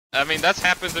I mean, that's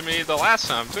happened to me the last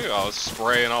time too. I was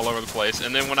spraying all over the place,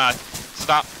 and then when I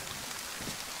stopped,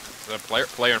 the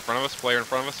player in front of us, player in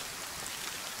front of us.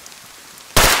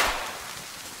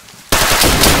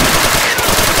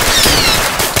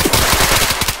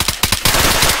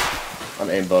 I'm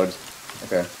aim bugged.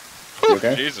 Okay. You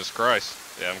okay? Jesus Christ.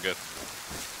 Yeah, I'm good.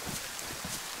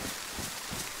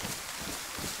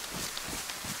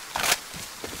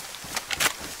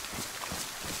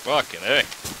 Fucking A.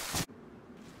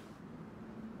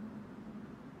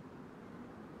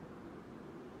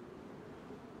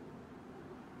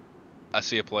 I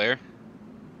see a player.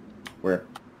 Where?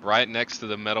 Right next to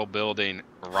the metal building,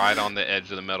 right on the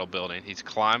edge of the metal building. He's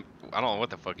climbed. I don't know what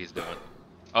the fuck he's doing.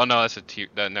 Oh no, that's a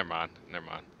never mind. Never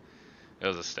mind. It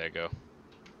was a stego.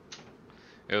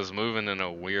 It was moving in a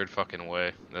weird fucking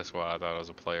way. That's why I thought it was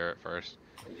a player at first.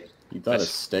 You thought a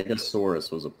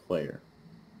Stegosaurus was a player.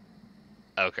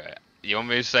 Okay. You want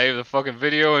me to save the fucking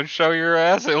video and show your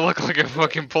ass? It looked like a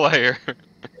fucking player.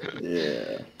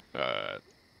 Yeah.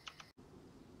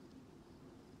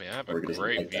 Man, I have a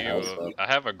great view. I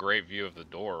have a great view of the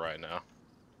door right now.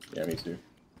 Yeah, me too.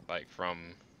 Like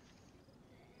from.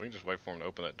 We can just wait for him to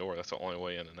open that door. That's the only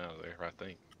way in and out of there, I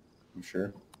think. You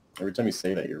sure? Every time you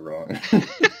say that, you're wrong.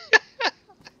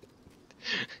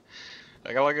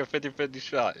 I got like a 50-50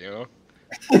 shot, you know?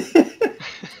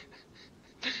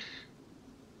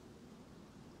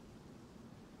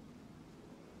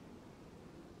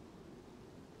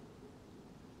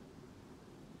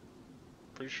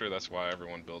 Pretty sure that's why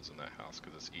everyone builds in that house,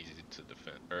 because it's easy to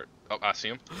defend. Oh, I see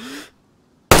him.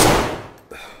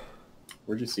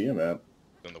 Where'd you see him at?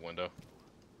 In the window.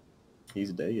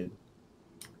 He's dead.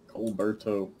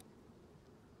 Colberto.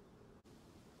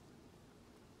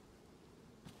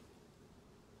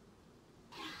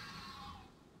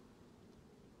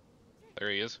 There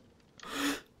he is.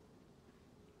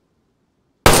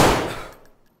 Fucking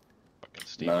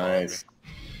Steve. Nice.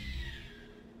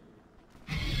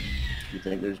 You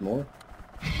think there's more?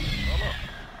 I don't know.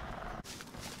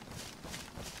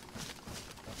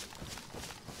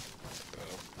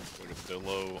 Like a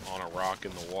billow on a rock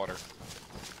in the water.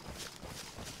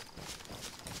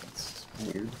 That's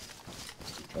weird.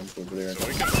 Just jump over there. So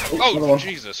we can... Oh,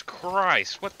 Jesus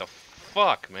Christ! What the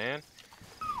fuck, man?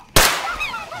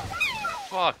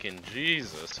 Fucking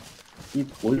Jesus. He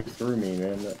flew through me,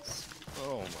 man. That's...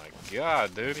 Oh my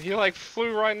god, dude. He like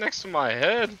flew right next to my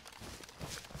head.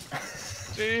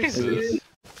 Jesus. Trying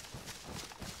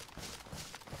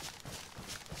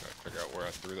to figure out where I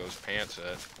threw those pants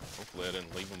at. Hopefully I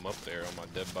didn't leave them up there on my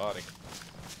dead body.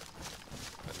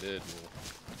 If I did, well,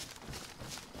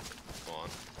 come on.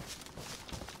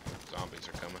 Zombies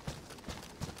are coming.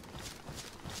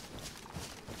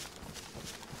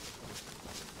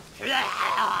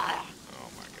 Oh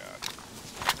my god.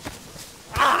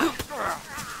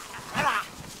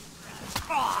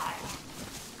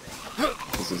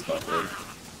 This is not good.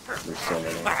 There's so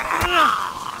many.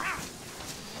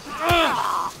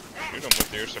 Shoot him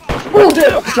with your suppressor. Oh,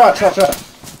 dead! Shot!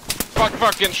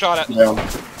 Fuck, getting shot at. I'm down.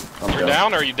 You're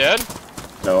down? Are you dead?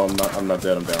 No, I'm not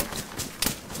dead, I'm down.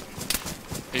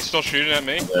 He's still shooting at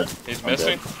me? I'm dead. He's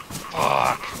missing?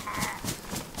 Fuck.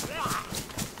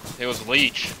 It was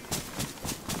Leech.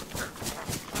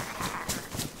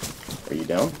 Are you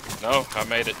down? No, I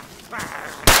made it.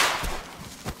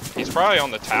 He's probably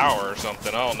on the tower or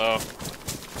something, I don't know.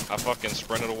 I fucking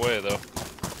sprinted away though.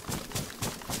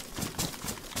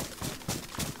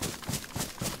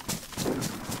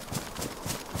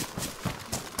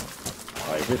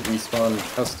 I hit respawn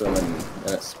custom and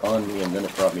it spawned me and then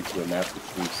it brought me to a map to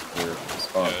choose where to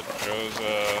spawn. Yeah, it chose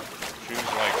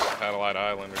like Satellite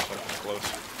Island or something close.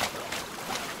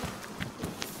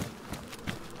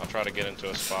 I'll try to get into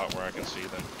a spot where I can see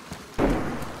them.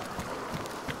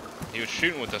 He was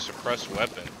shooting with a suppressed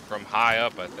weapon from high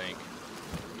up, I think.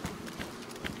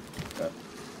 Okay.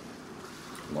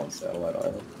 I'm on Satellite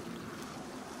Island.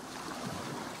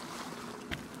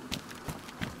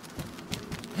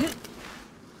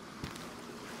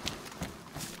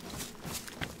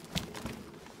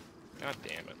 God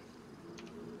damn it.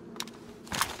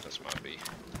 This might be.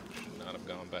 Should not have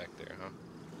gone back there, huh?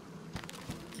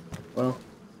 Well,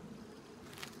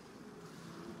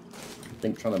 I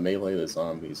think trying to melee the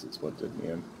zombies is what did me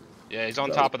in. Yeah, he's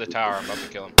on top of the tower. I'm about to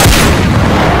kill him. Yeah,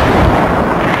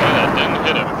 that didn't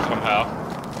hit him somehow.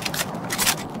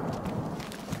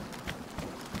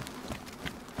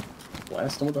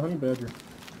 Blast him with the honey badger.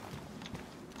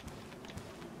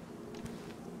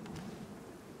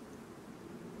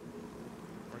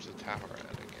 Where's the tower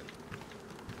at again?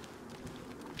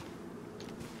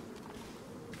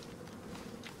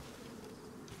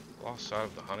 Lost sight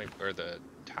of the honey or the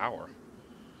tower.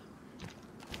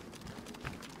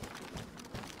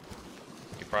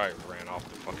 He probably ran off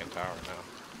the fucking tower now.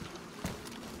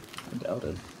 I doubt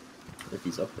it. If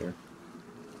he's up there.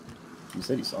 You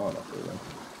said you saw him up there, though.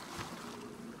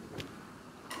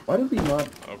 Why did we not...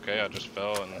 Okay, I just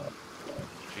fell and...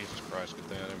 Jesus Christ, good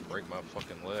thing I didn't break my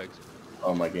fucking legs.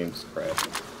 Oh, my game's crashed.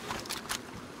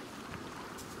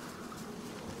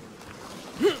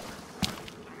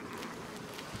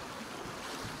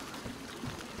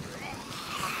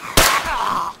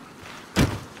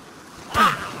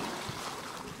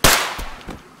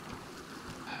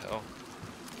 Hell.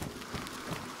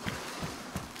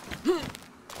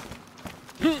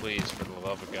 Please, for the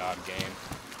love of God, game,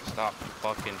 stop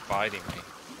fucking fighting me.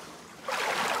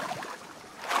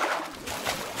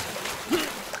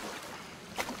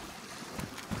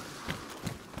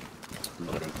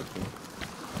 Loading quickly.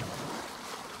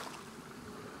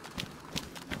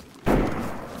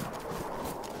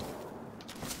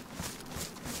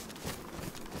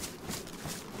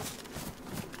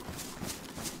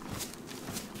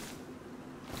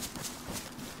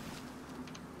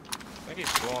 I think he's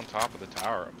still on top of the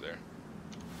tower up there.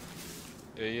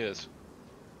 Yeah, he is.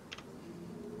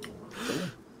 Shoot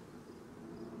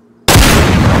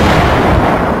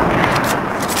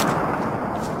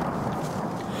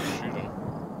him.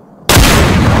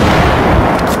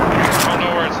 I don't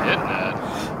know where it's hitting at.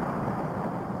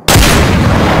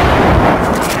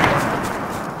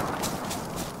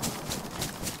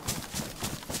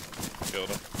 Killed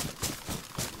him.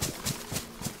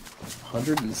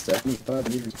 175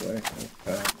 meters away. Oh,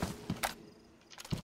 God.